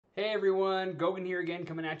Hey everyone, Gogan here again,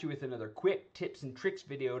 coming at you with another quick tips and tricks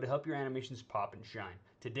video to help your animations pop and shine.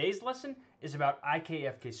 Today's lesson is about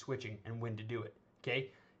IKFK switching and when to do it, okay?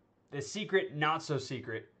 The secret, not so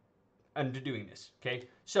secret, into doing this, okay?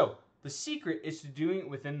 So, the secret is to doing it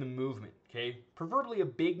within the movement, okay? Preferably a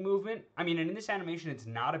big movement. I mean, in this animation, it's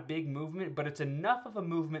not a big movement, but it's enough of a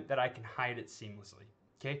movement that I can hide it seamlessly,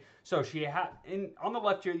 okay? So, on the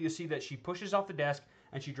left here, you'll see that she pushes off the desk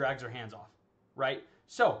and she drags her hands off, right?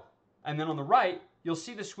 So, and then on the right, you'll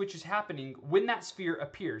see the switches happening when that sphere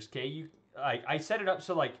appears, okay? I set it up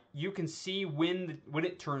so like you can see when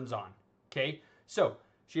it turns on, okay? So,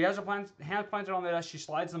 she has her hands planted on the desk, she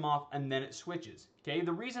slides them off, and then it switches, okay?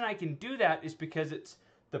 The reason I can do that is because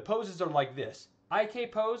the poses are like this.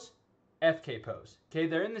 IK pose, FK pose, okay?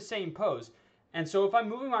 They're in the same pose. And so if I'm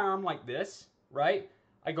moving my arm like this, right?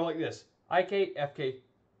 I go like this, IK, FK,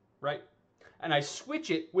 right? And I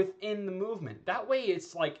switch it within the movement. That way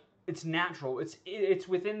it's like, it's natural. It's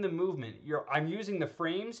within the movement. I'm using the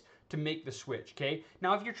frames to make the switch, okay?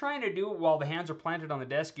 Now, if you're trying to do it while the hands are planted on the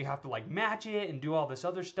desk, you have to like match it and do all this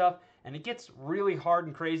other stuff, and it gets really hard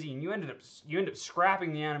and crazy, and you end up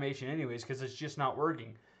scrapping the animation anyways because it's just not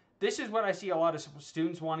working. This is what I see a lot of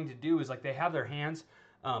students wanting to do is like they have their hands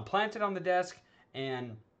planted on the desk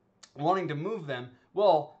and wanting to move them.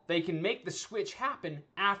 Well, they can make the switch happen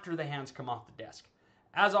after the hands come off the desk.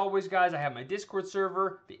 As always, guys, I have my Discord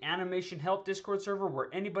server, the Animation Help Discord server, where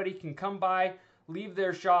anybody can come by, leave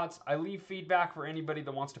their shots. I leave feedback for anybody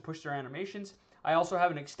that wants to push their animations. I also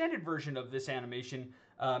have an extended version of this animation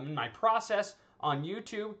in my process on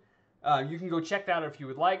YouTube. You can go check that out if you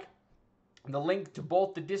would like. The link to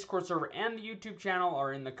both the Discord server and the YouTube channel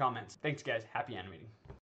are in the comments. Thanks, guys. Happy animating.